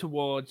lean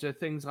towards are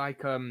things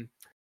like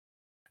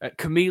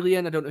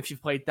Chameleon. I don't know if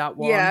you've played that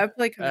one. Yeah, I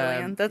play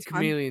Chameleon. That's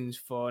Chameleon's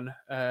fun.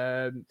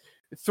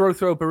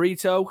 Throw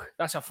Burrito.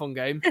 That's a fun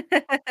game.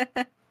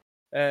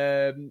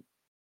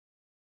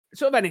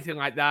 Sort of anything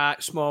like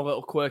that. Small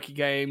little quirky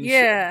games.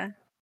 Yeah.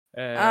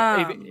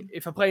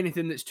 If I play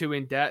anything that's too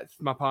in depth,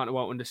 my partner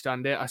won't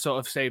understand it. I sort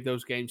of save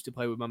those games to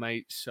play with my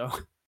mates. So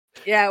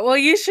yeah, well,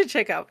 you should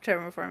check out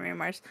Terraforming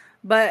Mars.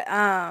 But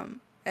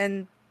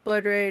and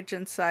Blood Rage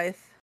and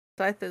Scythe.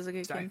 Scythe is a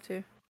good game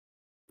too.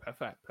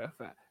 Perfect.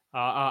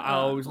 I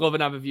always love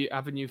an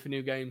avenue for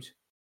new games.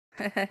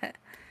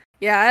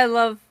 Yeah, I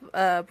love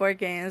board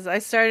games. I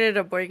started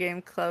a board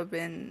game club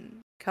in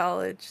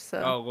college,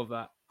 so. Oh, love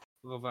that.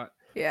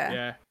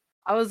 Yeah.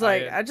 I was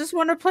like, I just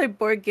want to play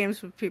board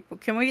games with people.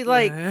 Can we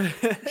like?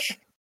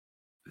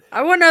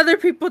 I want other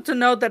people to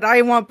know that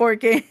I want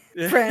board game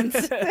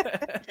friends.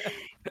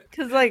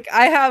 Because like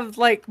I have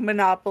like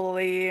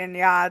Monopoly and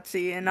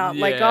Yahtzee and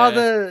like all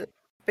the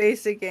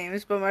basic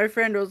games, but my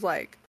friend was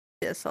like,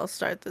 "Yes, I'll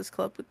start this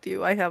club with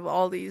you. I have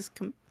all these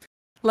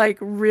like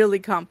really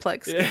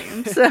complex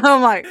games." So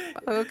I'm like,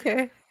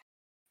 okay.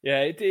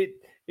 Yeah,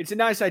 it's a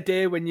nice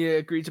idea when you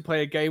agree to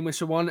play a game with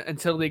someone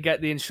until they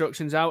get the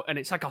instructions out and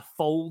it's like a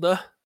folder.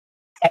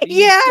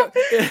 Yeah.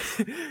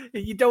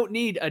 You don't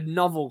need a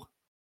novel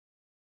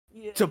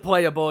to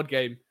play a board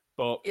game.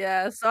 But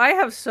yeah, so I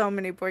have so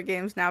many board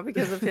games now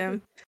because of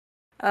him.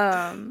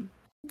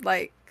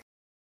 Like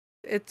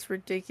it's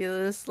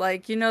ridiculous.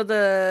 Like, you know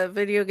the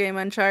video game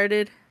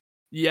Uncharted?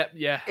 Yep,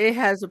 yeah. It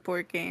has a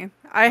board game.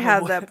 I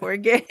have that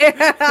board game.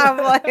 I'm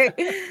like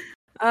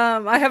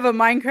I have a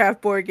Minecraft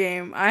board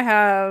game. I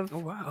have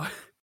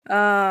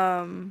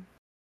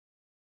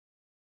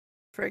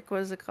frick,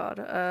 what is it called?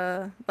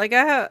 Like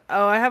I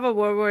have a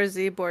World War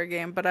Z board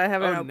game, but I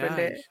haven't opened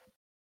it.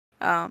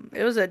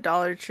 It was at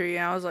Dollar Tree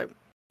and I was like,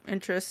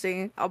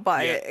 interesting, I'll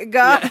buy it.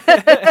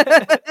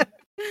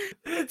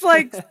 It's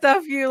like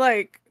stuff you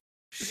like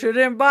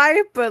shouldn't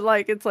buy, but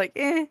like it's like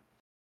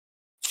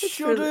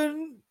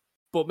shouldn't,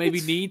 but maybe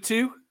need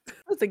to.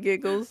 With the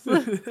giggles.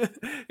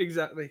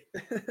 Exactly.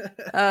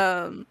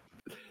 And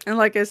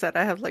like I said,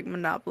 I have like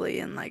Monopoly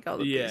and like all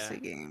the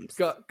basic games.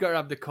 Got to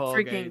have the core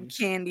freaking games.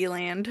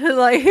 Candyland.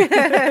 Like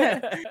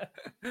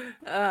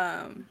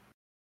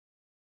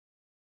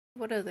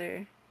what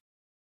other?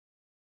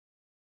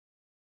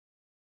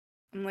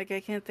 I'm like,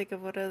 I can't think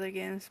of what other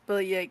games,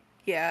 but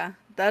yeah,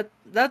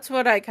 that's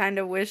what I kind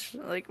of wish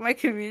like my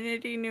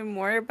community knew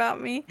more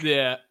about me.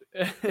 Yeah.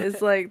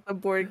 It's like the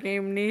board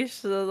game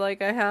niche that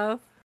like I have.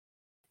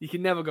 You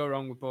can never go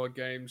wrong with board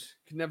games.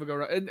 You can never go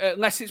wrong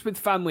unless it's with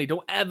family.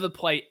 Don't ever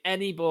play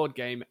any board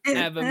game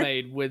ever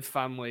made with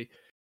family.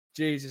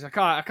 Jesus, I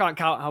can't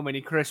count how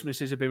many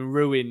Christmases have been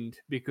ruined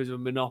because of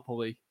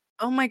Monopoly.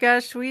 Oh my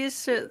gosh, we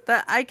used to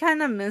I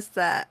kind of miss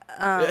that.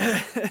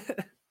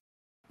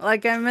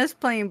 Like I miss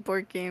playing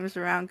board games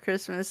around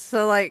Christmas.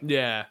 So like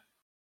what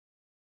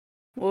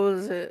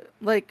was it?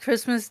 Like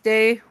Christmas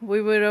Day,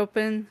 we would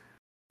open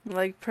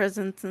like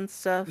presents and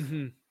stuff.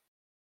 Mm-hmm.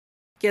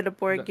 Get a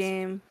board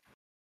game.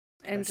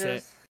 And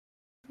just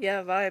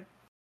vibe.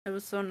 It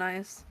was so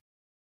nice.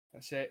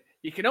 That's it.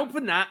 You can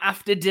open that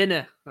after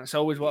dinner. That's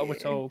always what we're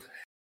told.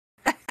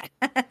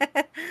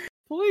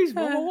 Please,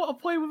 Mum, I want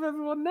to play with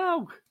everyone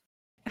now.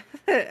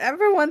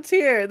 Everyone's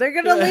here. They're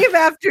gonna leave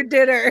after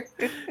dinner.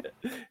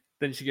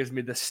 Then she gives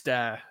me the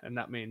stare, and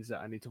that means that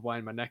I need to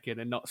wind my neck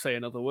in and not say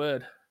another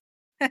word.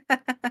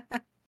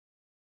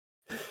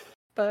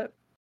 But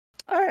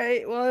all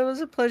right, well, it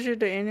was a pleasure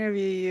to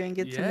interview you and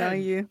get to know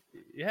you.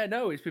 Yeah,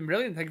 no, it's been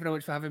brilliant. Thank you very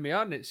much for having me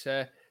on. It's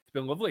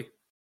been lovely.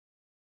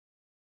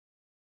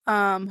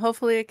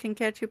 Hopefully I can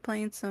catch you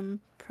playing some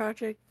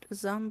Project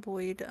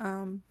Zomboid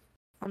on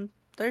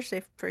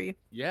Thursday for you.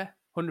 Yeah,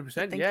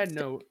 100%. Yeah,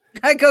 no.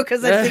 I go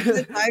because I think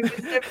the time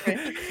is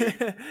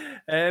different.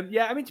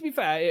 Yeah, I mean, to be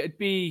fair, it'd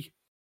be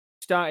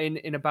starting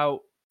in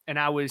about an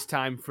hour's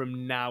time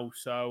from now.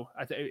 So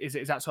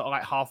is that sort of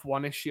like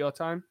 1:30ish your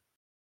time?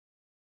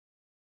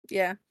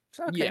 Yeah.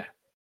 Okay.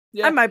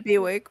 Yeah. I might be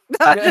awake.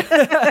 But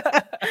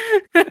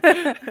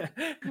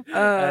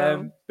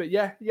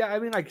yeah. I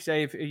mean, like I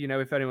say, if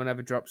anyone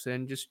ever drops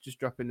in, just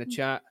drop in the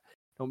chat.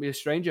 Don't be a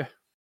stranger.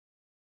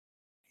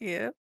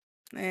 Yeah,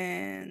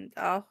 and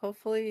I'll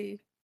hopefully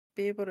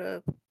be able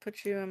to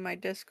put you in my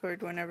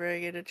Discord whenever I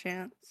get a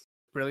chance.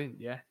 Brilliant.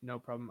 Yeah, no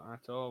problem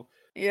at all.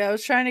 Yeah, I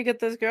was trying to get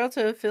this girl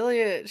to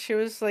affiliate. She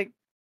was like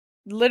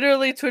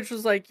literally Twitch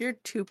was like, "You're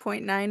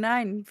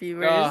 2.99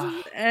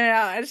 viewers,"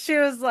 and she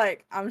was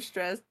like, "I'm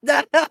stressed."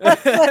 I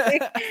was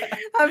like,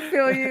 "I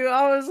feel you."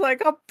 I was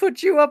like, "I'll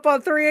put you up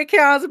on 3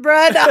 accounts,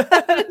 Brad."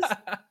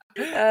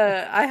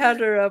 I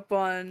had her up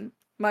on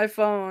my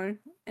phone,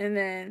 and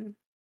then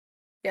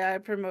I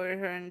promoted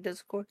her in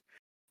Discord.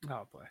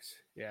 Oh bless.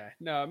 Yeah.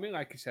 No, I mean,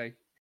 like I say,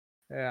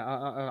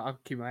 I'll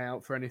keep my eye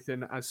out for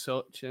anything as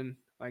such, and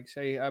like I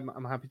say,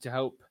 I'm happy to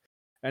help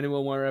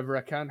anyone wherever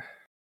I can.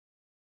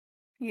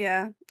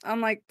 Yeah, I'm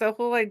like, the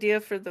whole idea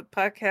for the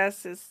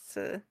podcast is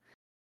to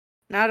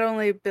not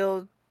only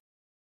build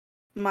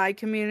my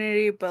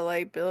community, but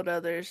like build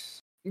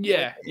others.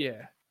 Yeah,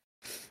 100%.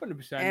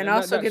 And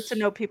also get to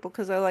know people,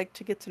 because I like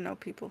to get to know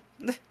people.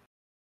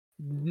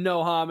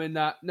 No harm in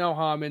that. No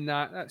harm in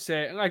that. That's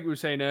it. Like we were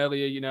saying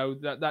earlier,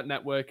 that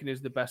networking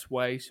is the best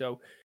way.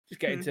 So just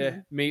getting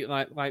to meet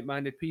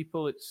like-minded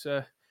people, it's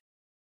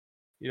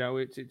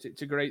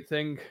it's a great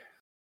thing.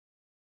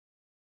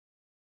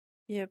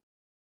 Yep.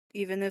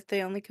 Even if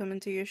they only come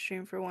into your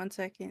stream for 1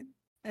 second,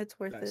 it's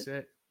worth That's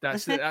it.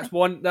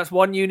 it. That's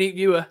one unique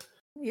viewer.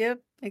 Yep,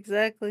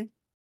 exactly.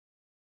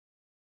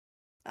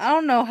 I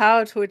don't know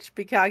how Twitch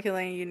be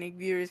calculating unique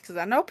viewers, because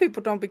I know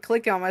people don't be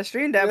clicking on my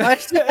stream that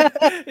much.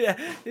 Yeah,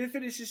 you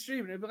finish the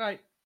stream and it'd be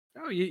like,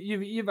 oh,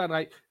 you've had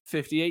like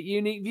 58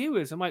 unique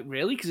viewers. I'm like,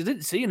 really? Because I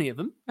didn't see any of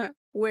them.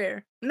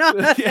 Where? No.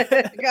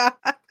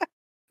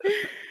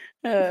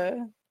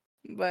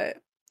 But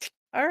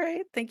all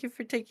right, thank you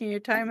for taking your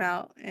time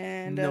out.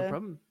 And no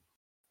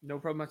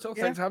problem at all.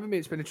 Thanks for having me.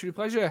 It's been a true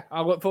pleasure.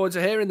 I look forward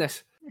to hearing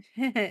this.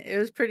 It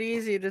was pretty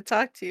easy to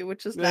talk to you,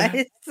 which is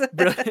nice.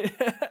 Brilliant.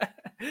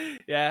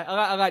 Yeah,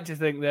 I like to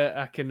think that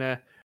I can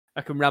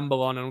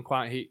ramble on, and I'm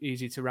quite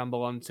easy to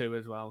ramble on to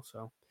as well.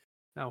 So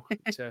no,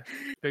 it's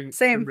been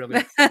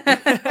brilliant.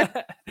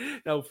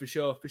 No, for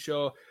sure.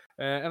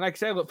 And like I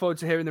say, I look forward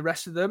to hearing the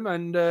rest of them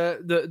and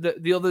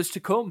the others to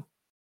come.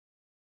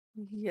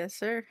 Yes,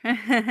 sir.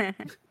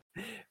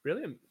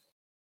 Brilliant.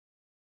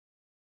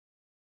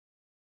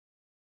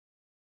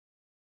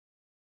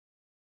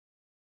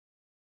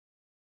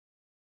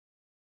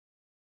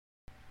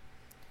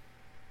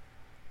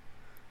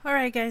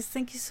 Alright guys,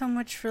 thank you so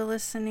much for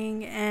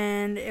listening,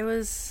 and it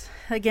was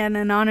again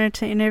an honor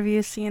to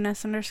interview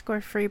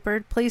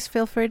CNS_Freebird. Please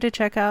feel free to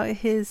check out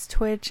his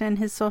Twitch and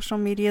his social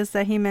medias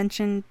that he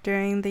mentioned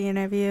during the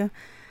interview.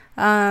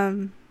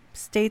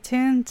 Stay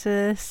tuned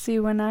to see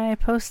when I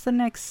post the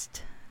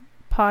next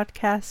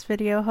podcast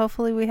video.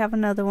 Hopefully we have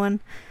another one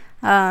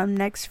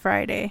next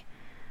Friday.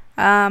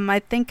 I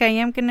think I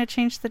am going to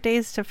change the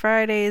days to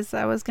Fridays.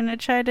 I was going to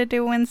try to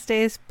do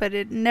Wednesdays, but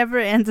it never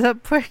ends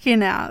up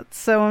working out.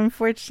 So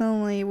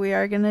unfortunately, we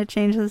are going to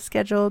change the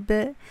schedule a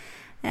bit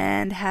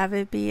and have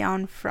it be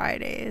on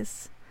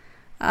Fridays.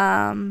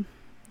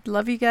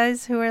 Love you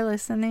guys who are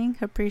listening.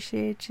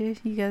 Appreciate you.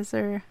 You guys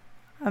are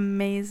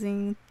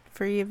amazing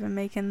for even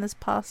making this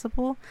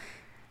possible.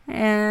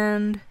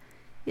 And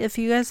if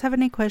you guys have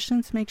any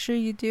questions, make sure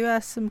you do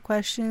ask some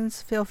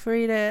questions. Feel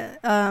free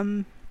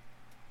to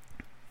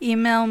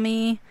email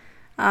me.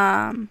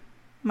 My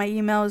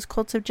email is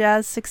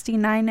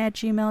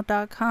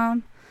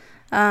cultofjazz69@gmail.com.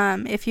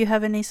 If you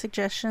have any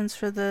suggestions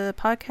for the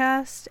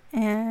podcast,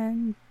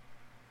 and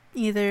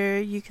either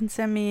you can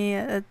send me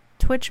a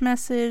Twitch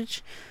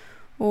message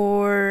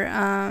or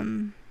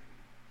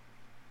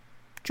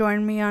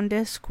join me on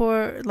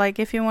Discord. Like,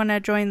 if you want to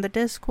join the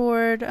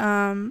Discord,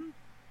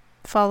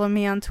 follow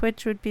me on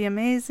Twitch would be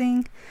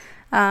amazing.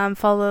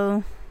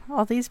 Follow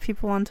all these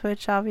people on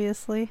Twitch,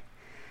 obviously.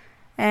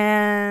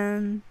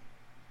 And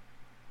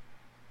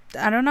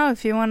I don't know,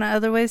 if you want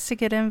other ways to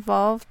get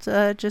involved,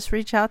 just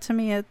reach out to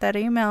me at that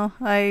email.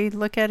 I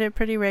look at it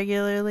pretty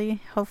regularly.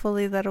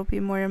 Hopefully that'll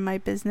be more in my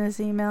business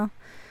email,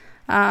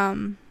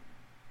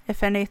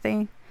 if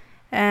anything.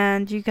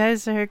 And you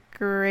guys are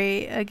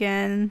great.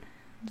 Again,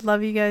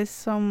 love you guys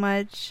so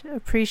much.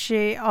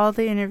 Appreciate all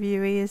the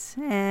interviewees,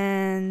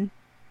 and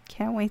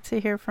can't wait to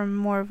hear from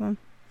more of them.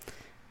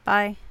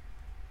 Bye.